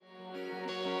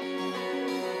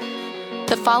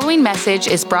The following message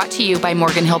is brought to you by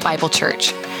Morgan Hill Bible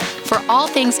Church. For all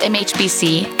things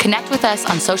MHBC, connect with us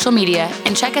on social media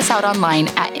and check us out online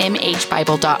at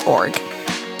mhbible.org.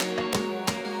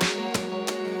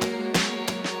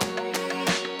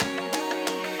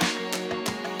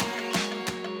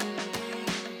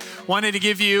 Wanted to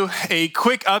give you a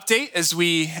quick update as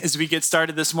we get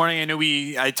started this morning. I know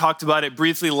I talked about it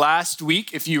briefly last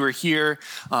week. If you were here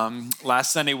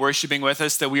last Sunday worshiping with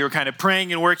us, that we were kind of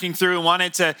praying and working through, and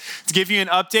wanted to give you an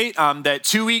update that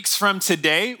 2 weeks from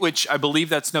today, which I believe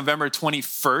that's November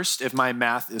 21st, if my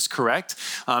math is correct.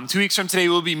 2 weeks from today,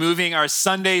 we'll be moving our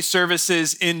Sunday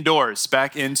services indoors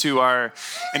back into our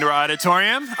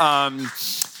auditorium.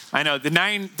 I know the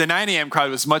 9 a.m. crowd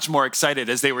was much more excited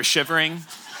as they were shivering.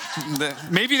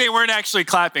 Maybe they weren't actually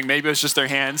clapping. Maybe it was just their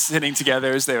hands hitting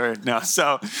together as they were. No,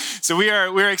 so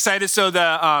we're excited. So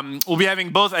we'll be having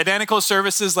both identical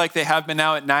services like they have been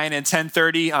now at 9 and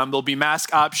 10:30. They'll be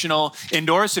mask optional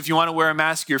indoors. So if you want to wear a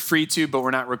mask, you're free to, but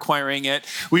we're not requiring it.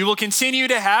 We will continue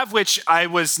to have, which I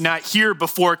was not here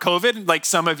before COVID, like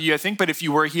some of you I think, but if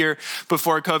you were here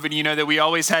before COVID, you know that we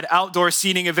always had outdoor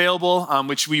seating available,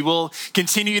 which we will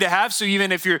continue to have. So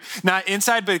even if you're not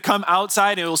inside, but come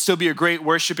outside, it will still be a great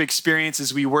worship experience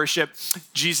as we worship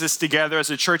Jesus together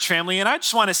as a church family. And I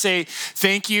just want to say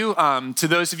thank you to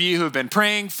those of you who have been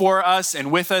praying for us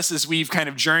and with us as we've kind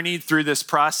of journeyed through this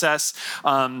process.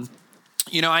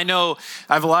 I know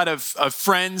I have a lot of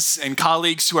friends and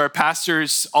colleagues who are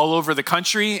pastors all over the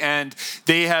country, and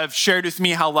they have shared with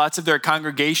me how lots of their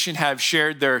congregation have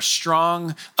shared their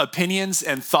strong opinions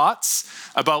and thoughts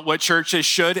about what churches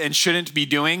should and shouldn't be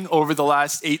doing over the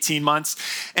last 18 months.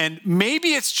 And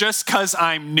maybe it's just because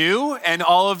I'm new and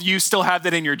all of you still have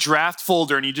that in your draft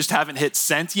folder and you just haven't hit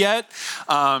sent yet.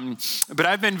 But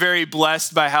I've been very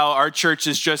blessed by how our church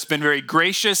has just been very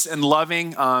gracious and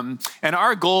loving. And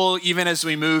our goal, even as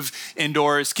we move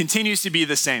indoors, continues to be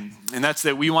the same. And that's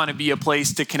that we want to be a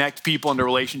place to connect people into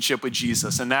relationship with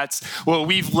Jesus. And that's what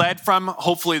we've led from,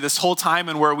 hopefully, this whole time,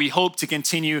 and where we hope to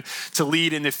continue to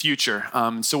lead in the future.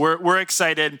 So we're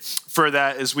excited for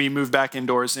that as we move back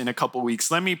indoors in a couple weeks.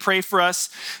 Let me pray for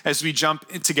us as we jump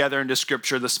together into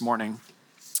Scripture this morning.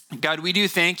 God, we do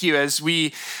thank you as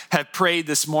we have prayed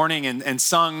this morning and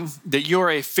sung that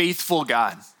you're a faithful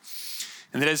God.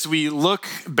 And that as we look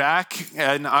back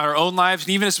in our own lives,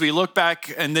 and even as we look back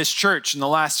in this church in the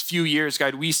last few years,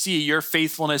 God, we see your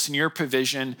faithfulness and your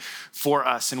provision for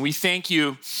us. And we thank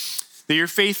you that your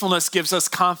faithfulness gives us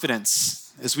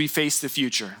confidence as we face the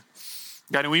future.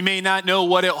 God, and we may not know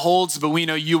what it holds, but we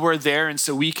know you are there, and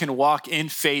so we can walk in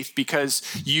faith because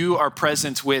you are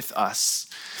present with us.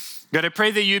 God, I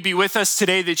pray that you'd be with us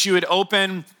today, that you would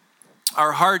open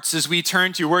our hearts as we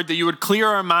turn to your word, that you would clear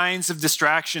our minds of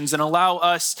distractions and allow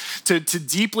us to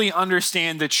deeply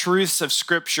understand the truths of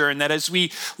Scripture, and that as we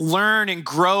learn and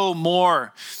grow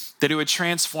more, that it would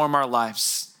transform our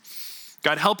lives.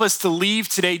 God, help us to leave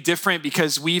today different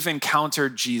because we've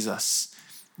encountered Jesus.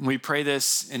 And we pray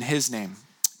this in his name.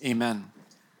 Amen.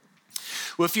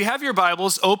 Well, if you have your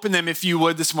Bibles, open them, if you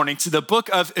would, this morning to the book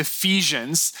of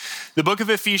Ephesians. The book of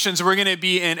Ephesians, we're going to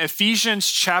be in Ephesians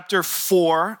chapter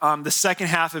 4, the second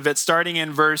half of it, starting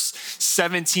in verse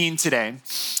 17 today.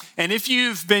 And if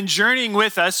you've been journeying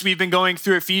with us, we've been going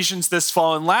through Ephesians this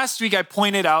fall. And last week I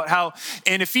pointed out how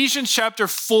in Ephesians chapter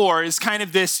 4 is kind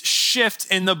of this shift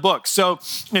in the book. So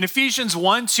in Ephesians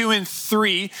 1, 2, and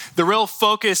 3, the real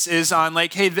focus is on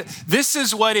like, hey, this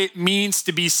is what it means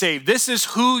to be saved. This is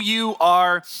who you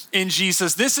are in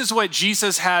Jesus. This is what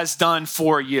Jesus has done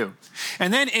for you.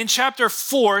 And then in chapter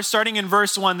 4, starting in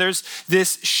verse 1, there's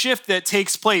this shift that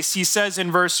takes place. He says in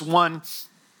verse 1,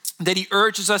 that he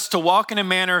urges us to walk in a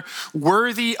manner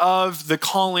worthy of the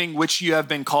calling which you have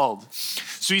been called.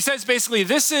 So he says basically,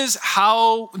 this is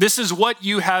what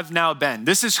you have now been.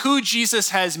 This is who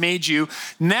Jesus has made you.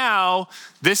 Now,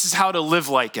 this is how to live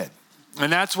like it.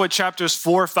 And that's what chapters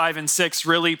 4, 5, and 6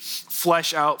 really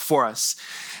flesh out for us.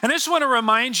 And I just want to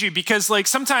remind you, because like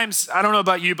sometimes, I don't know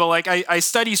about you, but like I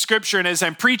study Scripture, and as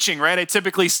I'm preaching, right, I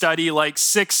typically study like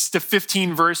 6 to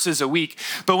 15 verses a week.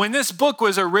 But when this book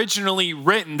was originally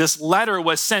written, this letter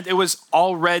was sent, it was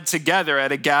all read together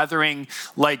at a gathering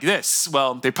like this.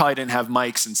 Well, they probably didn't have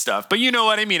mics and stuff, but you know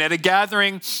what I mean, at a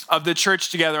gathering of the church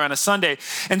together on a Sunday.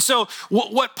 And so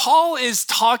what Paul is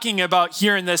talking about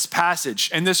here in this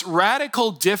passage, and this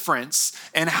radical difference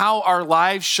in how our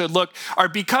lives should look, are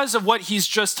because of what he's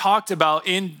just talked about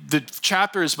in the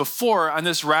chapters before on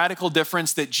this radical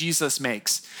difference that Jesus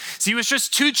makes. See, it was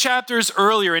just 2 chapters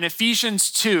earlier in Ephesians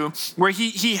 2 where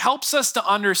he helps us to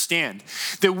understand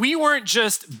that we weren't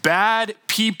just bad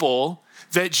people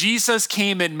that Jesus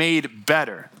came and made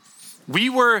better. We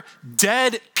were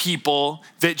dead people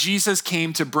that Jesus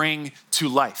came to bring to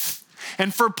life.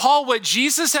 And for Paul, what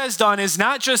Jesus has done is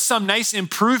not just some nice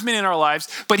improvement in our lives,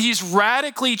 but he's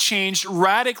radically changed,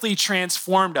 radically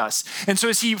transformed us. And so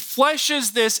as he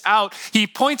fleshes this out, he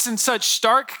points in such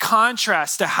stark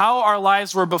contrast to how our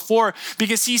lives were before,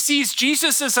 because he sees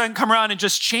Jesus doesn't come around and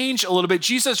just change a little bit.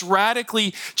 Jesus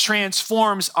radically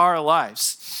transforms our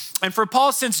lives. And for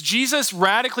Paul, since Jesus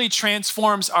radically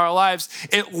transforms our lives,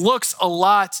 it looks a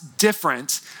lot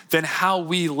different than how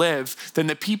we live, than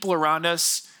the people around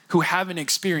us who haven't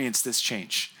experienced this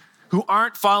change, who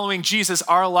aren't following Jesus.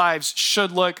 Our lives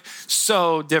should look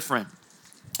so different.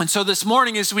 And so this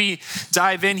morning, as we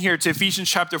dive in here to Ephesians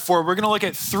chapter 4, we're going to look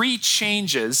at 3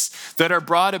 changes that are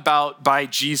brought about by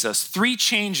Jesus. 3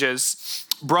 changes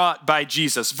brought by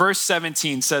Jesus. Verse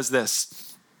 17 says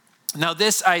this: "Now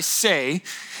this I say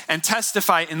and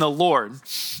testify in the Lord,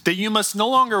 that you must no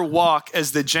longer walk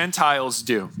as the Gentiles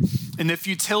do, in the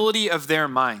futility of their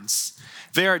minds.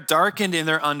 They are darkened in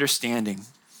their understanding,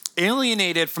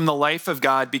 alienated from the life of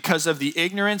God because of the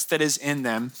ignorance that is in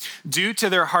them, due to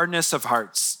their hardness of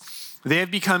hearts. They have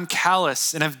become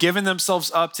callous and have given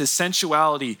themselves up to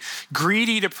sensuality,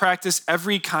 greedy to practice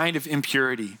every kind of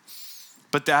impurity.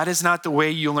 But that is not the way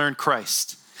you learned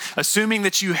Christ, assuming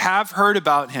that you have heard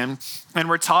about him and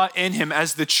were taught in him,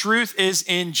 as the truth is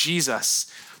in Jesus,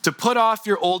 to put off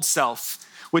your old self,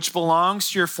 which belongs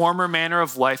to your former manner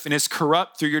of life and is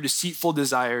corrupt through your deceitful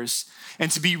desires,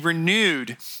 and to be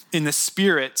renewed in the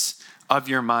spirit of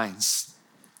your minds."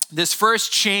 This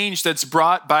first change that's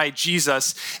brought by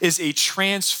Jesus is a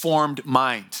transformed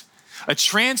mind. A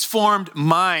transformed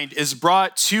mind is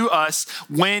brought to us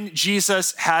when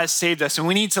Jesus has saved us, and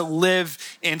we need to live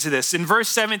into this. In verse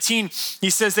 17,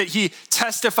 he says that he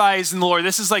testifies in the Lord.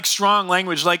 This is like strong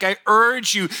language. Like, I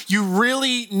urge you, you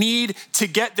really need to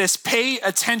get this. Pay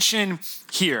attention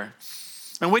here.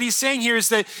 And what he's saying here is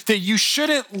that you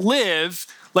shouldn't live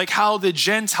like how the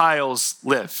Gentiles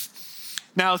live.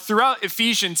 Now, throughout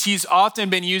Ephesians, he's often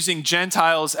been using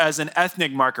Gentiles as an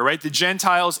ethnic marker, right? The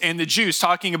Gentiles and the Jews,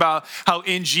 talking about how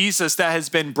in Jesus that has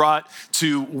been brought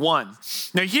to one.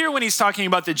 Now, here when he's talking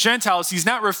about the Gentiles, he's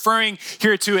not referring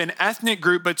here to an ethnic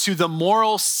group, but to the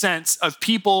moral sense of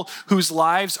people whose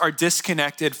lives are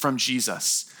disconnected from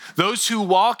Jesus. Those who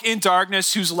walk in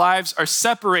darkness, whose lives are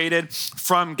separated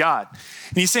from God.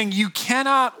 And he's saying you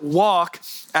cannot walk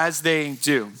as they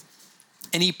do.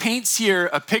 And he paints here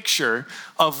a picture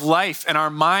of life and our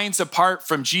minds apart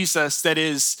from Jesus that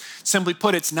is, simply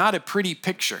put, it's not a pretty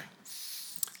picture.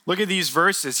 Look at these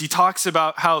verses. He talks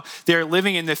about how they're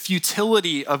living in the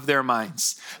futility of their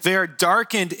minds. They are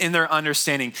darkened in their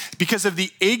understanding because of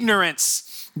the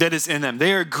ignorance that is in them.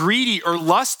 They are greedy or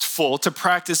lustful to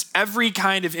practice every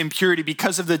kind of impurity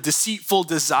because of the deceitful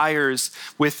desires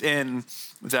within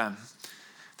them.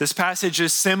 This passage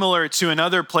is similar to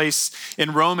another place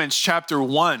in Romans chapter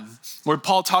 1, where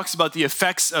Paul talks about the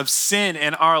effects of sin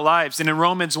in our lives. And in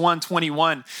Romans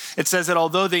 1:21, it says that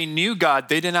although they knew God,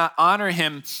 they did not honor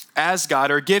him as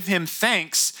God or give him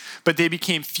thanks, but they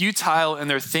became futile in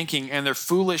their thinking and their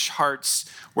foolish hearts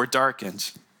were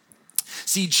darkened.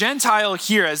 See, Gentile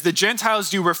here, as the Gentiles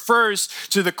do, refers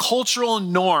to the cultural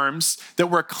norms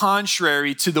that were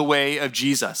contrary to the way of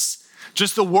Jesus.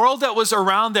 Just the world that was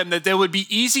around them that they would be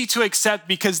easy to accept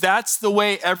because that's the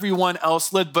way everyone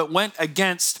else lived, but went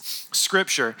against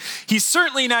Scripture. He's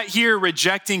certainly not here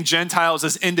rejecting Gentiles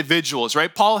as individuals,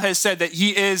 right? Paul has said that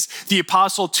he is the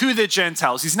apostle to the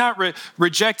Gentiles. He's not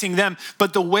rejecting them,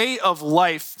 but the way of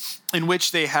life in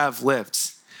which they have lived.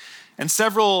 And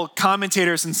several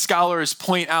commentators and scholars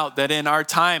point out that in our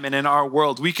time and in our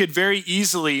world, we could very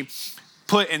easily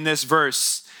put in this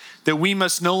verse that we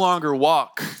must no longer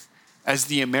walk as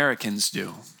the Americans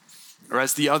do, or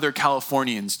as the other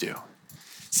Californians do.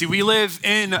 See, we live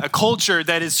in a culture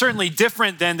that is certainly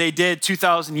different than they did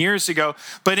 2,000 years ago,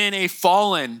 but in a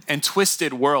fallen and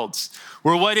twisted world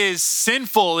where what is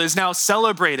sinful is now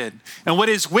celebrated and what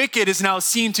is wicked is now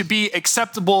seen to be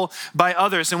acceptable by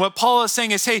others. And what Paul is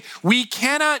saying is, hey, we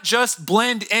cannot just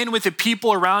blend in with the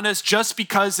people around us just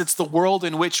because it's the world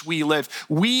in which we live.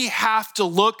 We have to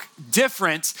look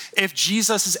different if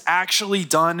Jesus has actually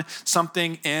done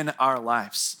something in our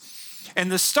lives.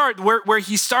 And the start, where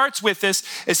he starts with this,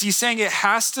 is he's saying it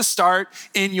has to start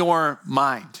in your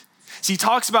mind. So he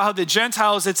talks about how the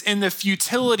Gentiles, it's in the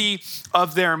futility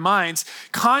of their minds.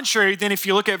 Contrary, then if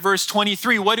you look at verse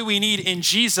 23, what do we need in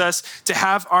Jesus to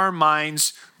have our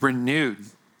minds renewed?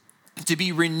 To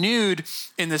be renewed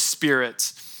in the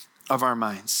spirit of our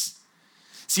minds.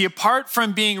 See, apart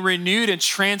from being renewed and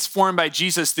transformed by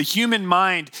Jesus, the human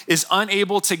mind is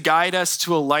unable to guide us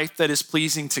to a life that is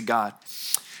pleasing to God.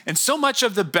 And so much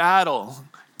of the battle,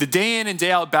 the day in and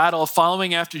day out battle of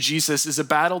following after Jesus, is a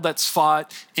battle that's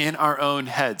fought in our own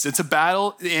heads. It's a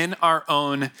battle in our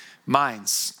own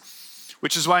minds,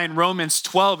 which is why in Romans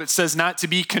 12, it says not to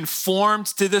be conformed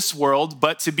to this world,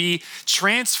 but to be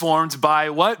transformed by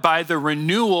what? By the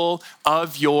renewal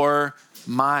of your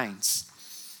minds.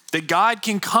 That God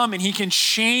can come and he can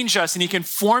change us and he can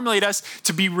formulate us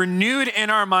to be renewed in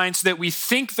our minds so that we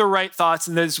think the right thoughts.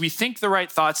 And that as we think the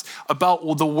right thoughts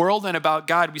about the world and about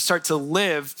God, we start to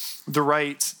live the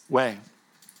right way.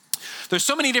 There's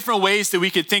so many different ways that we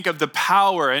could think of the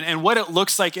power and what it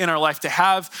looks like in our life to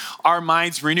have our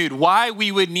minds renewed, why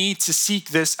we would need to seek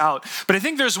this out. But I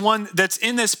think there's one that's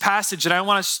in this passage that I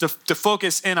want us to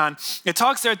focus in on. It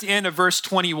talks there at the end of verse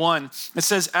 21. It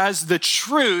says, as the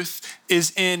truth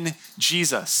is in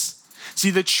Jesus.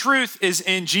 See, the truth is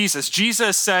in Jesus.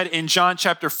 Jesus said in John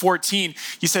chapter 14,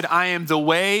 he said, I am the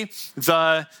way,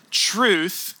 the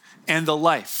truth, and the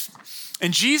life.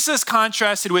 And Jesus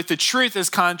contrasted with the truth is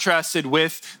contrasted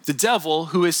with the devil,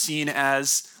 who is seen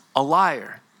as a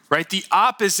liar, right? The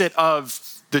opposite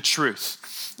of the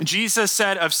truth. Jesus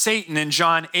said of Satan in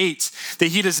John 8 that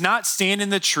he does not stand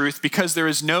in the truth because there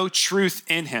is no truth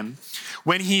in him.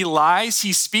 When he lies,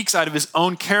 he speaks out of his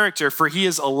own character, for he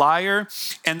is a liar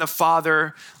and the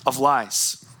father of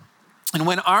lies. And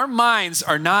when our minds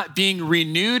are not being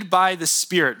renewed by the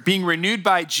Spirit, being renewed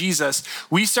by Jesus,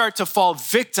 we start to fall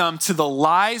victim to the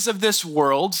lies of this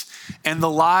world and the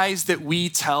lies that we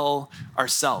tell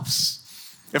ourselves.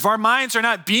 If our minds are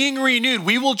not being renewed,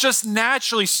 we will just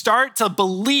naturally start to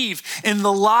believe in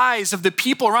the lies of the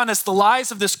people around us, the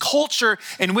lies of this culture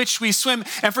in which we swim.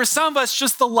 And for some of us,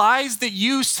 just the lies that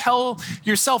you tell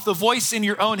yourself, the voice in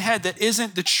your own head that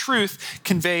isn't the truth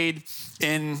conveyed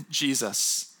in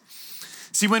Jesus.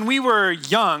 See, when we were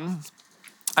young,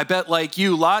 I bet like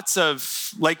you, lots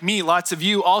of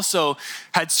you also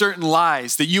had certain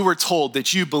lies that you were told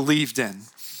that you believed in.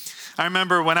 I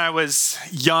remember when I was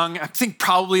young, I think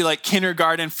probably like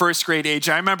kindergarten, first grade age,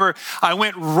 I remember I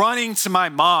went running to my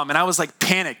mom and I was like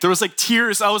panicked. There was like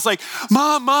tears. I was like,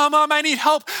 Mom, I need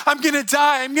help. I'm going to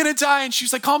die. And she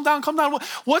was like, calm down.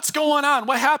 What's going on?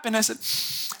 What happened? I said,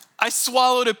 I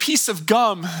swallowed a piece of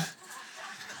gum.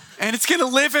 And it's gonna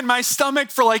live in my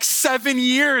stomach for like 7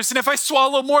 years. And if I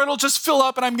swallow more, it'll just fill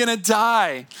up and I'm gonna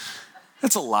die.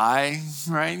 That's a lie,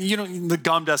 right? The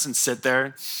gum doesn't sit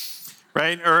there,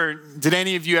 right? Or did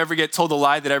any of you ever get told a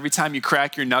lie that every time you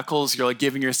crack your knuckles, you're like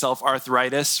giving yourself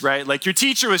arthritis, right? Like your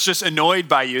teacher was just annoyed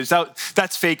by you.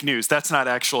 That's fake news. That's not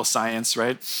actual science,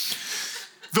 right?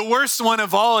 The worst one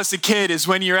of all as a kid is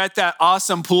when you're at that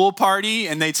awesome pool party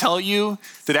and they tell you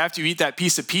that after you eat that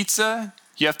piece of pizza,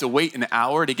 you have to wait an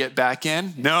hour to get back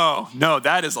in. No,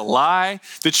 that is a lie.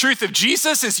 The truth of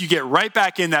Jesus is you get right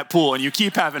back in that pool and you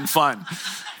keep having fun.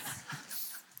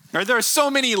 Right? There are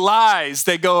so many lies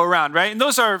that go around, right? And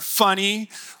those are funny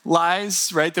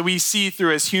lies, right, that we see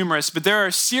through as humorous, but there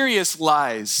are serious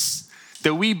lies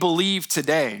that we believe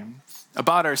today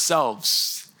about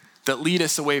ourselves that lead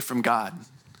us away from God.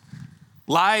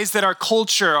 Lies that our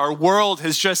culture, our world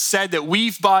has just said that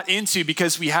we've bought into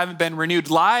because we haven't been renewed.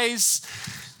 Lies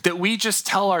that we just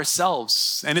tell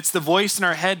ourselves. And it's the voice in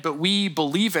our head, but we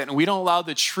believe it and we don't allow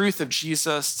the truth of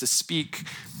Jesus to speak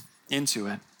into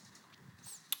it.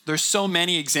 There's so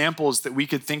many examples that we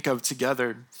could think of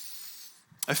together.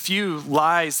 A few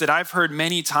lies that I've heard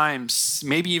many times,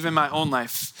 maybe even in my own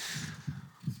life.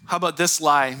 How about this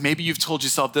lie? Maybe you've told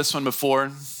yourself this one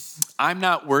before. I'm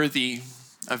not worthy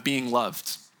of being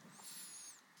loved.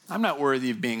 I'm not worthy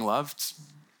of being loved.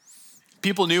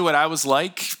 People knew what I was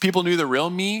like. People knew the real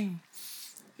me.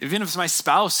 Even if my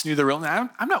spouse knew the real me,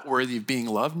 I'm not worthy of being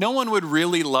loved. No one would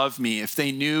really love me if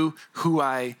they knew who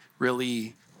I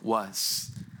really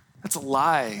was. That's a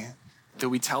lie that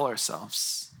we tell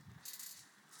ourselves.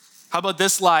 How about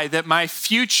this lie that my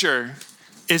future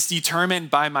is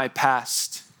determined by my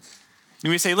past? And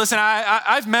we say, listen,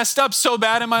 I've messed up so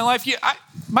bad in my life.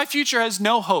 My future has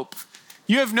no hope.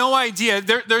 You have no idea.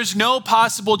 There's no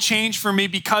possible change for me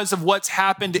because of what's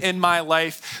happened in my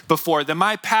life before. That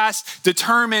my past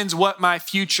determines what my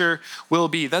future will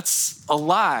be. That's a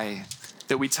lie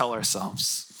that we tell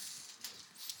ourselves.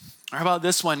 Or how about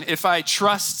this one? If I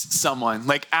trust someone,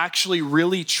 like actually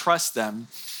really trust them,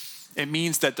 it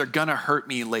means that they're gonna hurt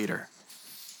me later.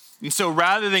 And so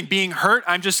rather than being hurt,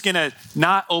 I'm just gonna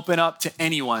not open up to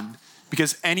anyone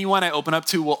because anyone I open up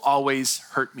to will always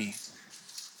hurt me.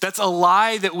 That's a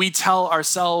lie that we tell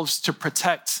ourselves to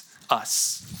protect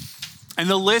us. And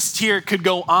the list here could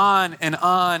go on and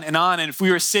on and on. And if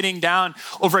we were sitting down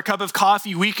over a cup of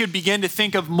coffee, we could begin to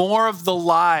think of more of the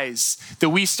lies that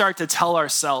we start to tell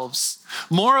ourselves,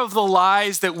 more of the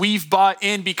lies that we've bought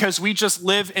in because we just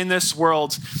live in this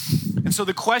world. And so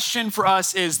the question for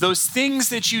us is, those things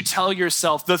that you tell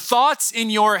yourself, the thoughts in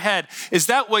your head, is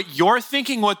that what you're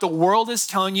thinking, what the world is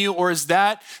telling you, or is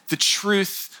that the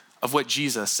truth of what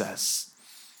Jesus says?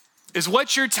 Is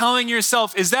what you're telling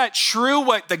yourself, is that true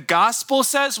what the gospel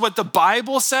says, what the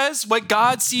Bible says, what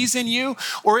God sees in you?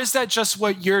 Or is that just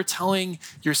what you're telling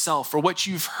yourself or what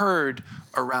you've heard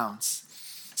around?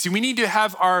 See, we need to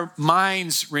have our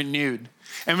minds renewed.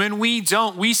 And when we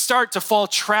don't, we start to fall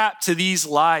trapped to these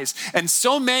lies. And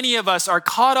so many of us are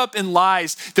caught up in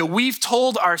lies that we've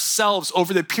told ourselves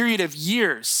over the period of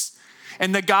years.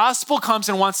 And the gospel comes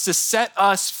and wants to set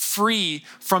us free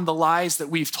from the lies that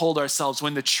we've told ourselves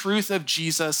when the truth of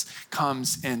Jesus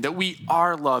comes in, that we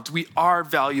are loved, we are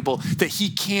valuable, that he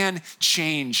can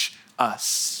change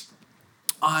us.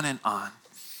 On and on.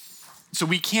 So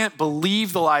we can't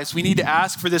believe the lies. We need to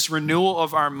ask for this renewal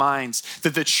of our minds,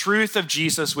 that the truth of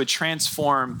Jesus would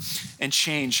transform and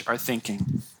change our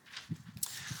thinking.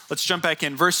 Let's jump back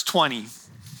in. Verse 20.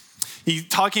 He's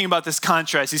talking about this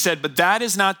contrast. He said, but that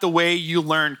is not the way you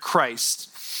learned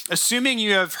Christ, assuming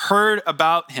you have heard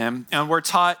about him and were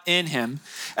taught in him,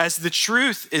 as the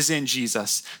truth is in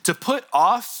Jesus, to put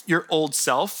off your old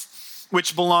self,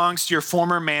 which belongs to your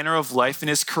former manner of life and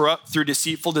is corrupt through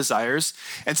deceitful desires,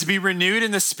 and to be renewed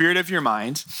in the spirit of your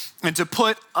mind, and to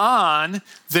put on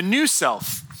the new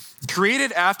self,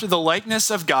 created after the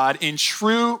likeness of God in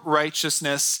true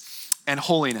righteousness and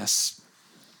holiness.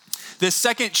 The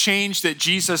second change that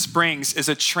Jesus brings is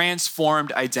a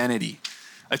transformed identity.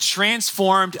 A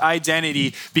transformed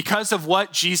identity because of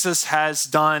what Jesus has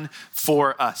done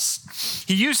for us.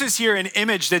 He uses here an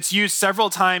image that's used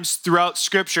several times throughout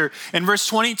Scripture. In verse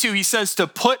 22, he says to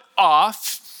put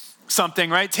off something,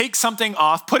 right? Take something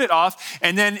off, put it off.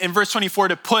 And then in verse 24,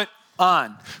 to put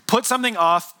on. Put something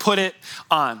off, put it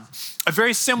on. A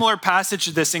very similar passage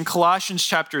to this in Colossians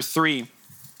chapter 3.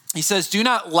 He says, do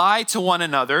not lie to one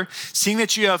another, seeing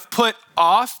that you have put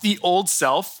off the old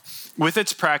self with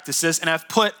its practices and have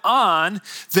put on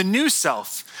the new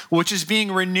self, which is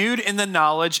being renewed in the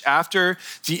knowledge after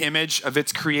the image of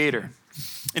its creator.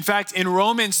 In fact, in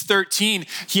Romans 13,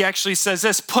 he actually says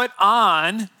this, put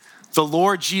on the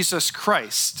Lord Jesus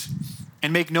Christ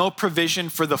and make no provision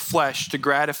for the flesh to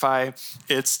gratify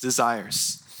its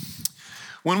desires.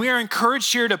 When we are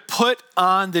encouraged here to put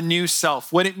on the new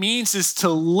self, what it means is to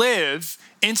live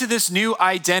into this new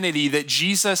identity that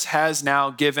Jesus has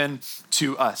now given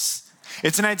to us.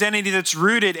 It's an identity that's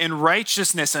rooted in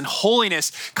righteousness and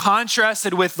holiness,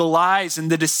 contrasted with the lies and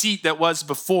the deceit that was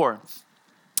before.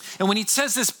 And when he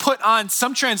says this, put on,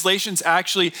 some translations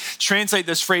actually translate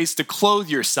this phrase to clothe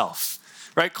yourself.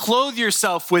 Right? Clothe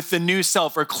yourself with the new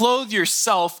self, or clothe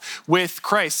yourself with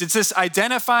Christ. It's this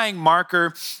identifying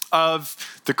marker of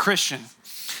the Christian.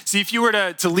 See, if you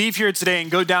were to leave here today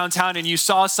and go downtown and you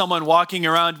saw someone walking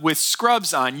around with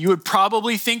scrubs on, you would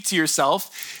probably think to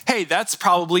yourself, hey, that's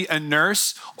probably a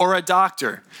nurse or a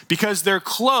doctor, because their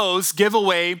clothes give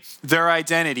away their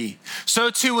identity. So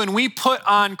too, when we put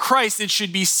on Christ, it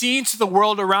should be seen to the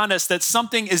world around us that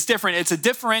something is different. It's a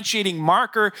differentiating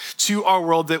marker to our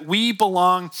world that we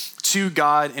belong to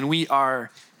God and we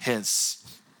are his.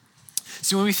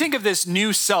 See, when we think of this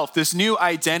new self, this new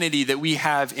identity that we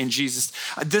have in Jesus,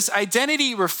 this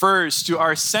identity refers to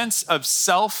our sense of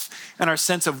self and our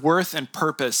sense of worth and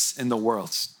purpose in the world.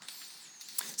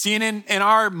 See, in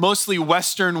our mostly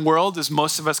Western world, as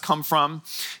most of us come from,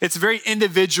 it's a very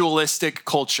individualistic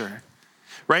culture,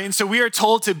 right? And so we are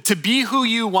told to be who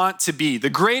you want to be.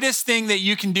 The greatest thing that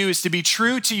you can do is to be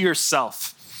true to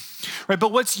yourself. Right,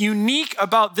 but what's unique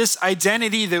about this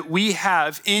identity that we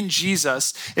have in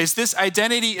Jesus is this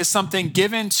identity is something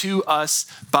given to us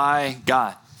by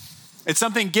God. It's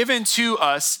something given to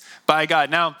us by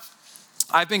God. Now,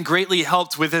 I've been greatly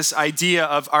helped with this idea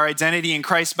of our identity in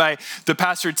Christ by the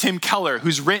pastor Tim Keller,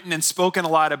 who's written and spoken a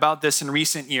lot about this in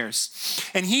recent years.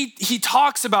 And he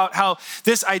talks about how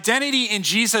this identity in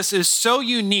Jesus is so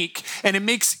unique, and it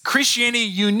makes Christianity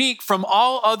unique from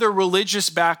all other religious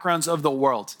backgrounds of the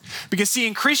world. Because see,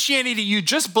 in Christianity, you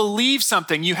just believe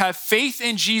something, you have faith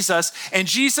in Jesus, and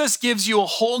Jesus gives you a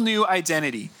whole new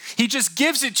identity. He just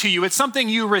gives it to you. It's something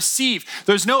you receive.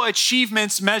 There's no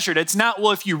achievements measured. It's not,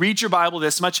 well, if you read your Bible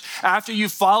this much, after you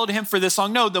followed him for this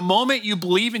long. No, the moment you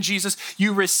believe in Jesus,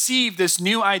 you receive this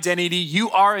new identity. You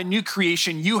are a new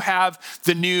creation. You have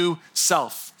the new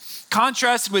self.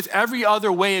 contrasted with every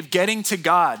other way of getting to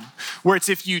God, where it's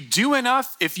if you do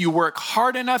enough, if you work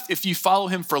hard enough, if you follow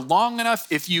him for long enough,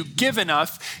 if you give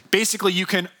enough, basically you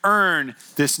can earn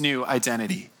this new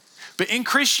identity. But in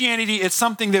Christianity, it's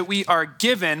something that we are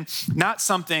given, not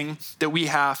something that we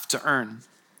have to earn.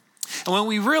 And when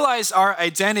we realize our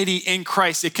identity in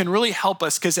Christ, it can really help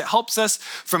us because it helps us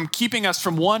from keeping us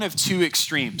from one of two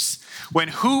extremes. When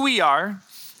who we are,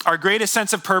 our greatest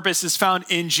sense of purpose is found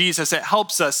in Jesus, it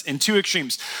helps us in two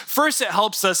extremes. First, it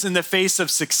helps us in the face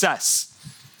of success,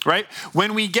 right?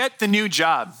 When we get the new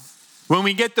job, when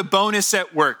we get the bonus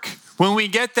at work, when we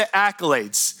get the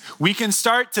accolades, we can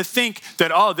start to think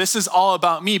that, oh, this is all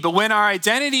about me. But when our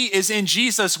identity is in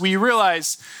Jesus, we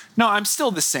realize, no, I'm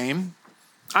still the same.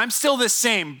 I'm still the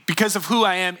same because of who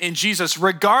I am in Jesus.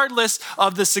 Regardless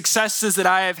of the successes that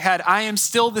I have had, I am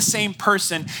still the same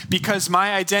person because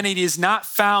my identity is not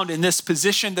found in this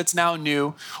position that's now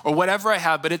new or whatever I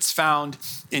have, but it's found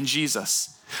in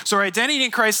Jesus. So our identity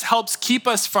in Christ helps keep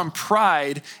us from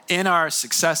pride in our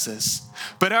successes.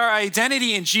 But our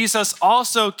identity in Jesus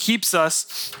also keeps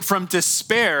us from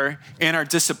despair in our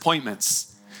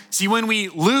disappointments. See, when we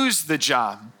lose the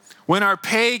job, when our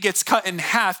pay gets cut in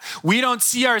half, we don't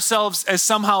see ourselves as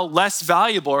somehow less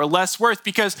valuable or less worth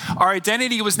because our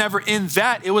identity was never in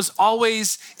that. It was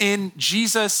always in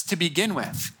Jesus to begin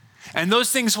with. And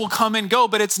those things will come and go,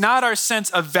 but it's not our sense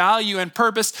of value and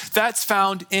purpose that's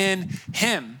found in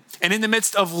him. And in the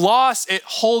midst of loss, it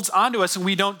holds onto us and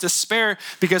we don't despair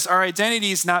because our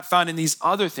identity is not found in these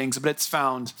other things, but it's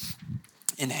found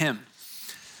in him.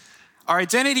 Our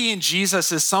identity in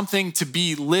Jesus is something to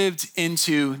be lived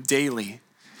into daily.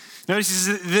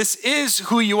 Notice this is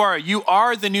who you are. You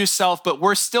are the new self, but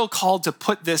we're still called to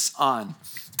put this on,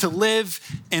 to live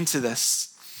into this.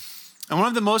 And one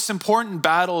of the most important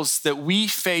battles that we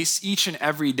face each and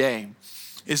every day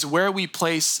is where we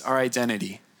place our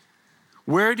identity.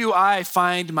 Where do I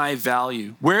find my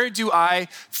value? Where do I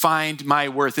find my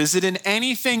worth? Is it in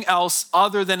anything else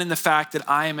other than in the fact that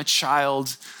I am a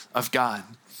child of God?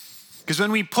 Because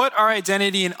when we put our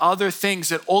identity in other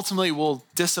things, it ultimately will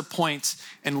disappoint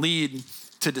and lead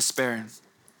to despair.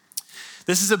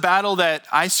 This is a battle that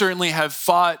I certainly have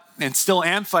fought and still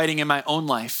am fighting in my own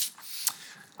life.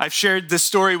 I've shared this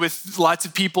story with lots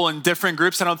of people in different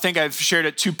groups. I don't think I've shared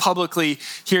it too publicly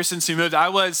here since we moved.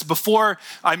 Before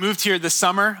I moved here this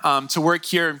summer to work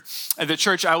here at the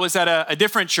church, I was at a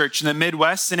different church in the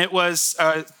Midwest, and it was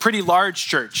a pretty large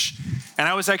church. And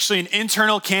I was actually an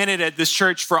internal candidate at this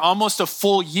church for almost a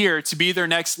full year to be their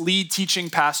next lead teaching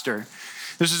pastor.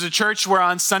 This is a church where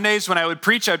on Sundays when I would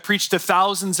preach, I'd preach to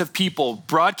thousands of people,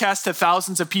 broadcast to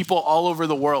thousands of people all over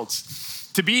the world.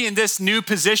 To be in this new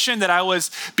position that I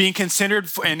was being considered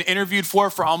and interviewed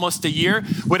for almost a year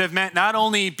would have meant not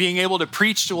only being able to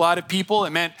preach to a lot of people, it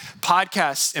meant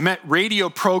podcasts, it meant radio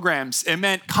programs, it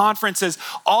meant conferences,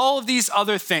 all of these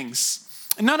other things.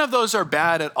 And none of those are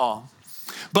bad at all.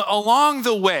 But along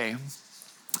the way,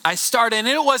 I started, and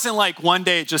it wasn't like one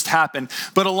day it just happened,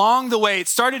 but along the way, it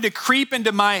started to creep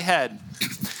into my head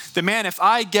that, man, if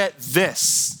I get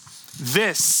this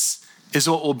is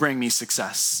what will bring me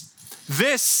success.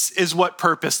 This is what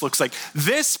purpose looks like.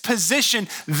 This position,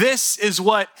 this is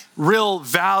what real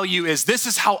value is. This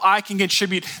is how I can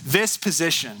contribute this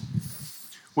position,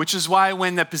 which is why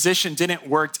when the position didn't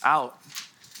work out,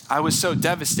 I was so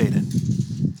devastated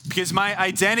because my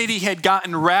identity had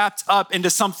gotten wrapped up into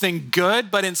something good,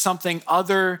 but in something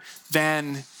other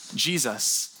than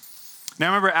Jesus. Now, I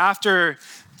remember after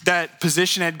that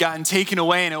position had gotten taken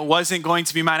away and it wasn't going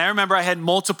to be mine, I remember I had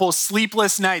multiple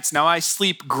sleepless nights. Now I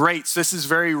sleep great, so this is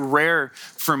very rare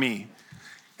for me.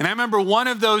 And I remember one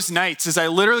of those nights as I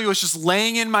literally was just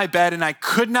laying in my bed and I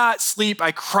could not sleep.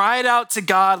 I cried out to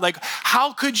God, like,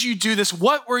 how could you do this?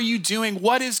 What were you doing?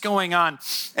 What is going on?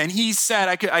 And he said,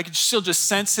 I could still just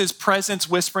sense his presence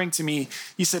whispering to me.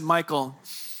 He said, Michael,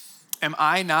 am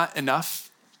I not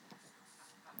enough?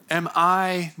 Am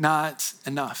I not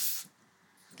enough?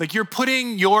 Like you're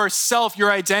putting yourself,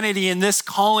 your identity in this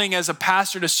calling as a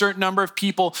pastor to a certain number of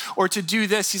people or to do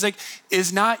this. He's like,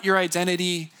 is not your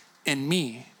identity in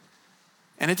me?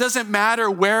 And it doesn't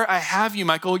matter where I have you,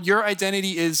 Michael, your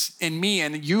identity is in me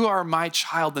and you are my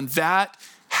child and that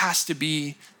has to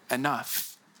be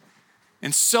enough.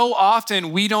 And so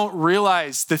often we don't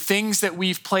realize the things that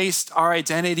we've placed our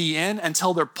identity in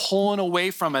until they're pulling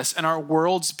away from us and our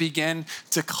worlds begin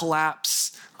to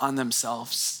collapse on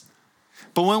themselves.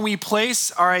 But when we place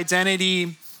our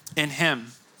identity in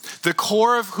him, the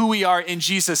core of who we are in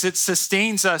Jesus, it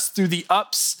sustains us through the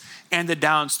ups and the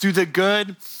downs, through the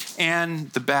good and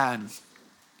the bad.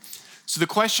 So the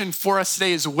question for us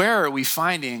today is, where are we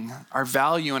finding our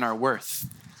value and our worth?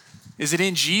 Is it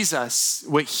in Jesus,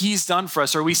 what he's done for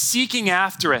us? Are we seeking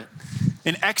after it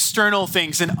in external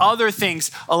things and other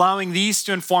things, allowing these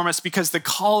to inform us? Because the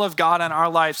call of God on our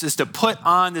lives is to put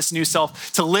on this new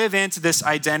self, to live into this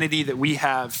identity that we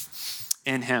have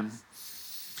in him.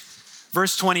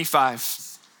 Verse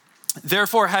 25,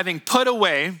 therefore, having put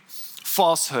away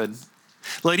falsehood,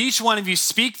 let each one of you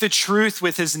speak the truth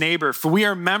with his neighbor, for we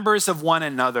are members of one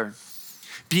another.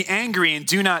 Be angry and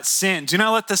do not sin. Do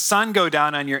not let the sun go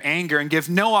down on your anger, and give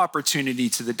no opportunity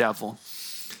to the devil.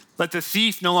 Let the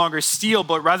thief no longer steal,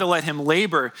 but rather let him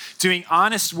labor, doing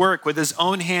honest work with his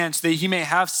own hands, so that he may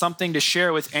have something to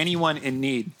share with anyone in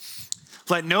need.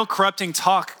 Let no corrupting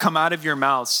talk come out of your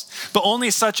mouths, but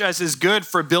only such as is good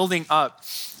for building up,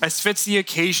 as fits the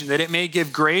occasion, that it may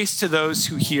give grace to those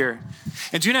who hear.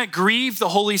 And do not grieve the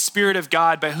Holy Spirit of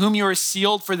God, by whom you are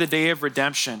sealed for the day of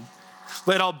redemption.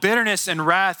 Let all bitterness and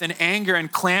wrath and anger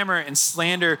and clamor and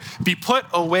slander be put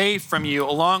away from you,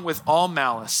 along with all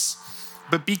malice.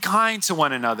 But be kind to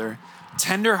one another,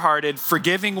 tender-hearted,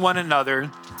 forgiving one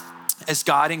another, as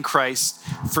God in Christ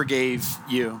forgave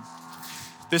you.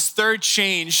 This third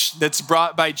change that's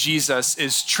brought by Jesus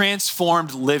is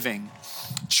transformed living.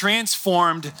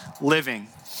 Transformed living.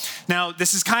 Now,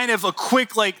 this is kind of a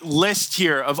quick list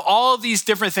here of all of these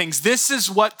different things. This is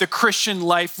what the Christian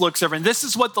life looks like, and this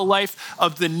is what the life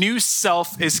of the new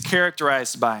self is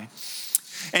characterized by.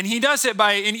 And he does it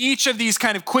by, in each of these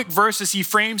kind of quick verses, he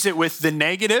frames it with the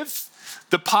negative,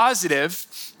 the positive,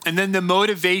 and then the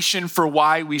motivation for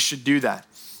why we should do that.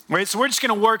 Right? So we're just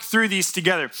going to work through these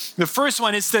together. The first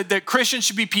one is that Christians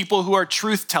should be people who are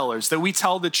truth tellers, that we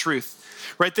tell the truth.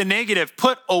 Right? The negative,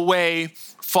 put away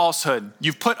falsehood.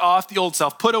 You've put off the old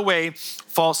self, put away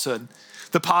falsehood.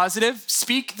 The positive,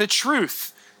 speak the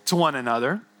truth to one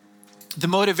another. The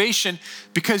motivation,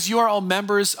 because you are all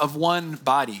members of one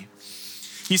body.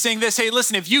 He's saying this, hey,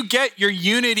 listen, if you get your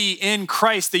unity in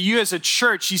Christ, that you as a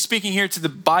church, he's speaking here to the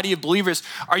body of believers,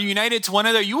 are united to one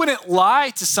another, you wouldn't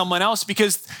lie to someone else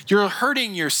because you're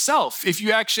hurting yourself. If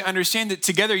you actually understand that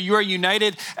together you are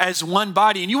united as one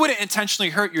body, and you wouldn't intentionally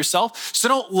hurt yourself, so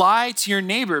don't lie to your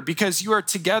neighbor because you are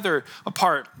together a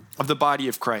part of the body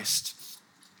of Christ.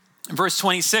 In verse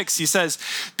 26, he says,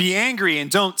 be angry and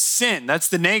don't sin. That's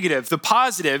the negative. The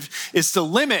positive is to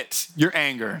limit your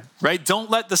anger, right?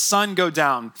 Don't let the sun go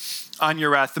down on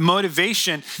your wrath. The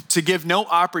motivation to give no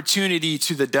opportunity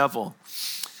to the devil.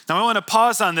 Now, I want to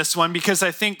pause on this one because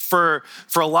I think for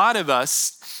a lot of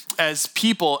us as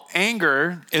people,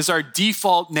 anger is our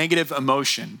default negative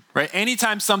emotion, right?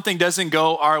 Anytime something doesn't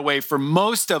go our way, for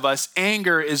most of us,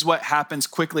 anger is what happens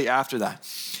quickly after that.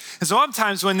 And so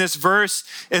oftentimes when this verse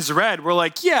is read, we're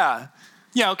like, yeah,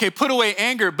 okay, put away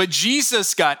anger. But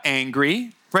Jesus got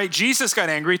angry, right? Jesus got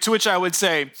angry, to which I would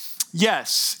say,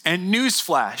 yes. And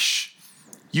newsflash,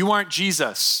 you aren't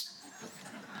Jesus.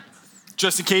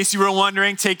 Just in case you were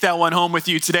wondering, take that one home with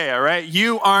you today, all right?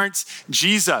 You aren't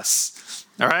Jesus,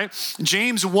 all right?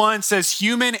 James 1 says,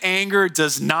 human anger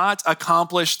does not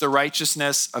accomplish the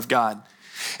righteousness of God.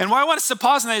 And why I want us to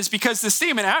pause on that is because the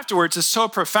statement afterwards is so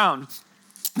profound.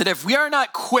 That if we are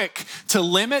not quick to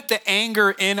limit the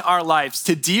anger in our lives,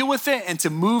 to deal with it and to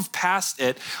move past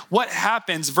it, what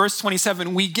happens, verse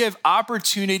 27, we give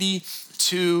opportunity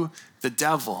to the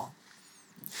devil.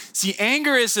 See,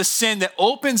 anger is a sin that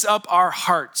opens up our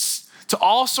hearts to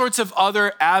all sorts of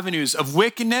other avenues of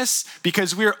wickedness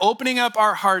because we are opening up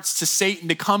our hearts to Satan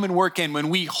to come and work in when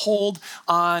we hold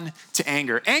on to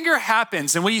anger. Anger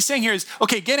happens, and what he's saying here is,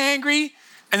 okay, get angry,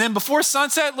 and then before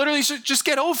sunset, literally just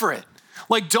get over it.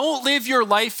 Don't live your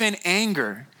life in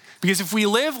anger. Because if we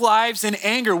live lives in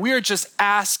anger, we are just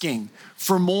asking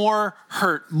for more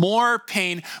hurt, more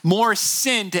pain, more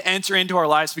sin to enter into our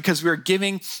lives because we are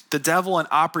giving the devil an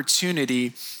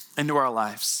opportunity into our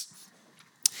lives.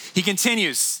 He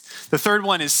continues. The third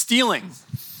one is stealing,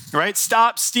 right?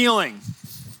 Stop stealing.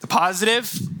 The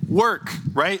positive, work,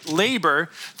 right? Labor.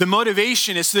 The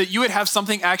motivation is so that you would have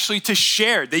something actually to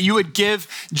share, that you would give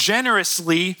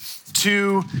generously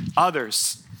to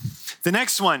others. The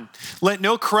next one, let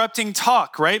no corrupting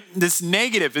talk, right? This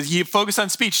negative, as you focus on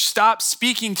speech, stop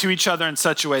speaking to each other in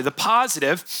such a way. The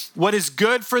positive, what is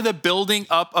good for the building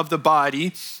up of the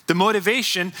body. The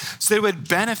motivation, so that it would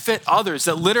benefit others,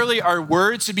 that literally our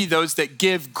words would be those that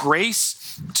give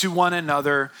grace to one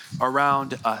another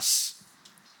around us.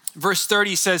 Verse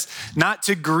 30 says, not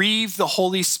to grieve the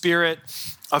Holy Spirit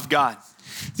of God.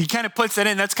 He kind of puts that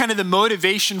in. That's kind of the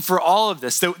motivation for all of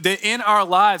this. That in our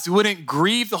lives, we wouldn't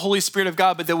grieve the Holy Spirit of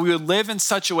God, but that we would live in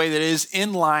such a way that is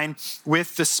in line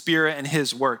with the Spirit and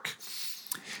his work.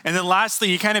 And then lastly,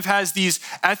 he kind of has these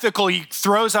ethical, he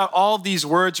throws out all of these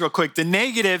words real quick. The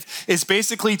negative is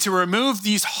basically to remove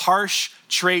these harsh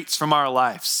traits from our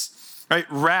lives, right?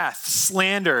 Wrath,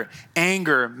 slander,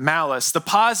 anger, malice. The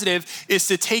positive is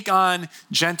to take on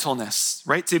gentleness,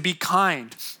 right? To be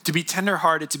kind, to be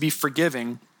tenderhearted, to be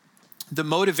forgiving. The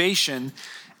motivation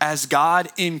as God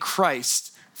in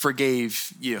Christ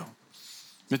forgave you.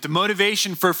 But the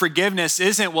motivation for forgiveness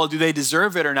isn't, well, do they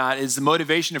deserve it or not? Is the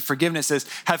motivation of forgiveness is,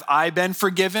 have I been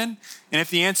forgiven? And if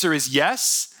the answer is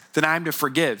yes, then I'm to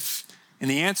forgive. And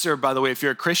the answer, by the way, if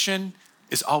you're a Christian,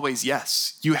 is always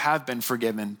yes. You have been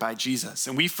forgiven by Jesus.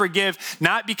 And we forgive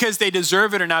not because they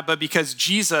deserve it or not, but because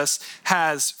Jesus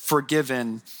has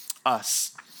forgiven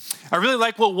us. I really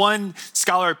like what one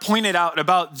scholar pointed out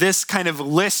about this kind of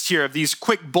list here of these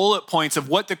quick bullet points of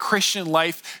what the Christian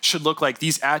life should look like,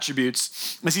 these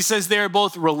attributes. As he says, they are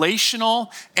both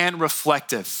relational and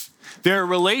reflective. They're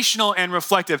relational and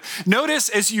reflective. Notice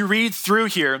as you read through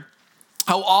here,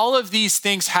 how all of these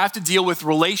things have to deal with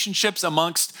relationships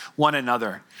amongst one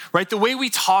another, right? The way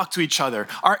we talk to each other,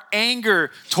 our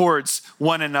anger towards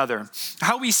one another,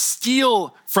 how we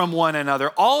steal from one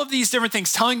another, all of these different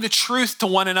things, telling the truth to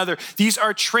one another. These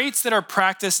are traits that are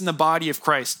practiced in the body of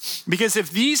Christ. Because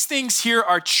if these things here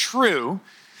are true,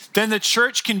 then the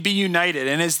church can be united.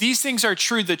 And as these things are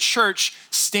true, the church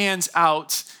stands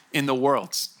out in the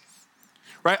world,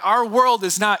 right? Our world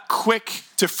is not quick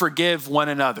to forgive one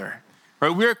another. Right?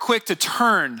 We're quick to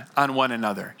turn on one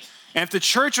another. And if the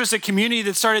church was a community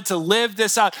that started to live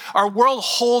this out, our world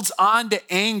holds on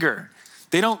to anger.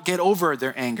 They don't get over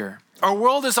their anger. Our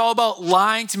world is all about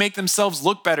lying to make themselves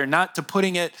look better, not to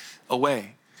putting it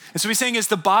away. And so he's saying is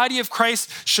the body of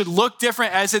Christ should look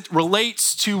different as it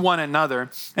relates to one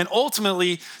another. And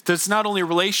ultimately, that's not only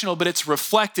relational, but it's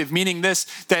reflective, meaning this,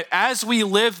 that as we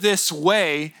live this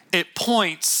way, it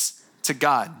points to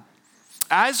God.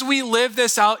 As we live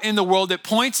this out in the world, it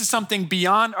points to something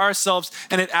beyond ourselves,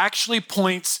 and it actually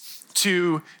points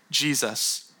to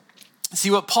Jesus.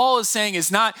 See, what Paul is saying is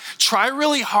not try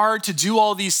really hard to do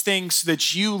all these things so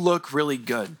that you look really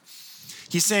good.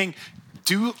 He's saying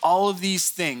do all of these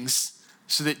things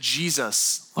so that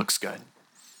Jesus looks good.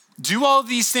 Do all of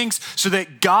these things so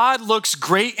that God looks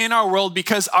great in our world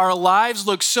because our lives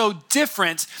look so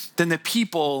different than the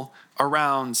people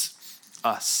around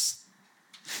us.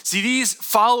 See, these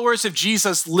followers of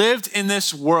Jesus lived in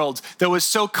this world that was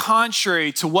so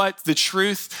contrary to what the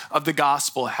truth of the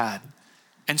gospel had.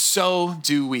 And so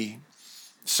do we.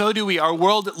 So do we. Our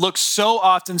world looks so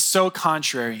often so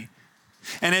contrary.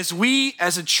 And as we,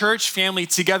 as a church family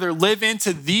together, live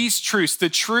into these truths, the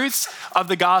truths of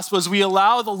the gospel, as we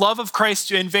allow the love of Christ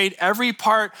to invade every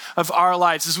part of our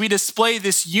lives, as we display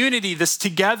this unity, this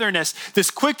togetherness, this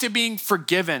quick to being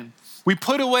forgiven, we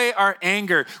put away our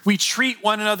anger. We treat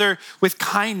one another with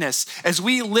kindness. As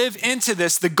we live into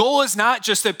this, the goal is not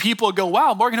just that people go,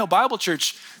 wow, Morgan Hill Bible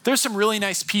Church, there's some really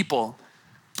nice people.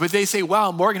 But they say,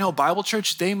 wow, Morgan Hill Bible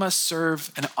Church, they must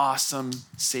serve an awesome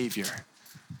Savior.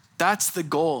 That's the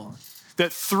goal.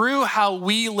 That through how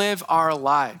we live our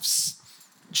lives,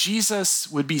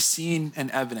 Jesus would be seen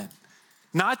and evident.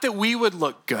 Not that we would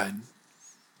look good,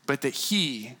 but that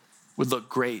he would look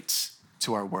great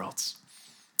to our worlds.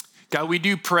 God, we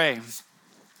do pray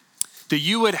that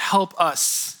you would help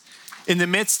us in the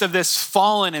midst of this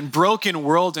fallen and broken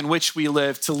world in which we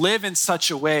live to live in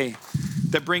such a way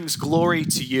that brings glory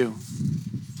to you.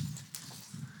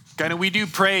 God, and we do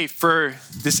pray for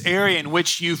this area in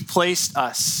which you've placed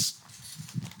us.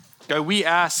 God, we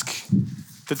ask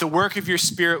that the work of your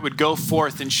Spirit would go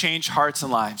forth and change hearts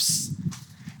and lives.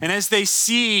 And as they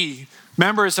see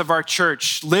members of our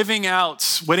church living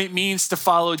out what it means to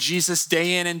follow Jesus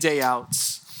day in and day out,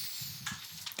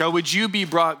 God, would you be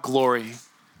brought glory?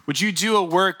 Would you do a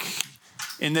work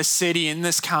in this city, in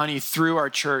this county, through our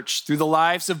church, through the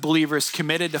lives of believers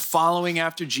committed to following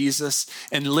after Jesus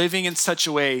and living in such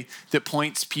a way that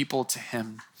points people to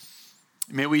him?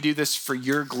 May we do this for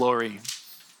your glory.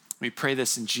 We pray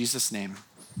this in Jesus' name.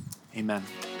 Amen.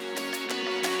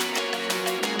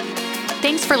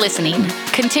 Thanks for listening.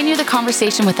 Continue the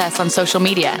conversation with us on social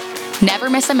media. Never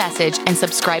miss a message and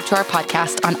subscribe to our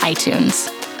podcast on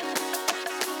iTunes.